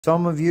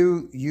Some of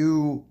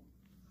you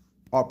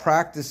are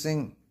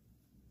practicing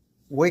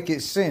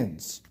wicked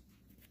sins.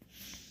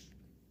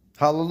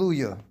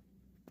 Hallelujah.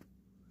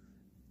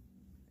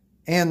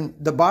 And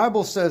the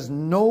Bible says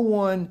no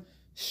one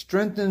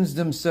strengthens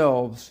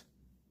themselves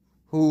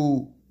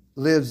who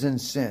lives in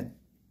sin.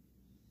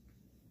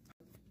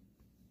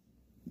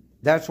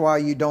 That's why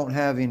you don't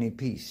have any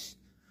peace.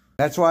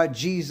 That's why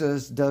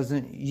Jesus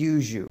doesn't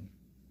use you.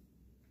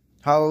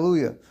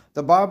 Hallelujah.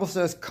 The Bible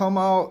says, come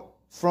out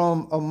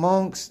from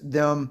amongst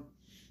them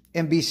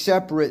and be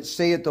separate,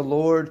 saith the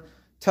Lord.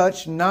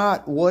 Touch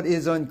not what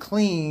is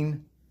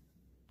unclean,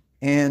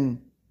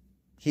 and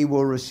he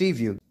will receive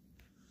you.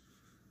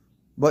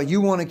 But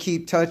you want to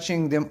keep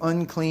touching them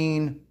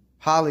unclean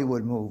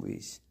Hollywood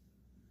movies.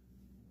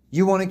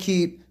 You want to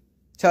keep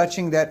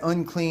touching that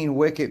unclean,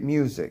 wicked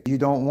music. You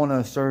don't want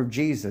to serve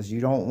Jesus.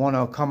 You don't want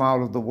to come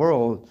out of the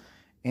world.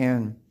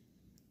 And,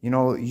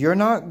 you're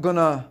not going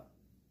to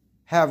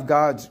have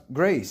God's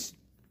grace.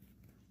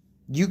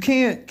 You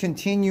can't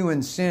continue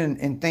in sin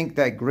and think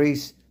that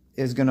grace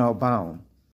is going to abound.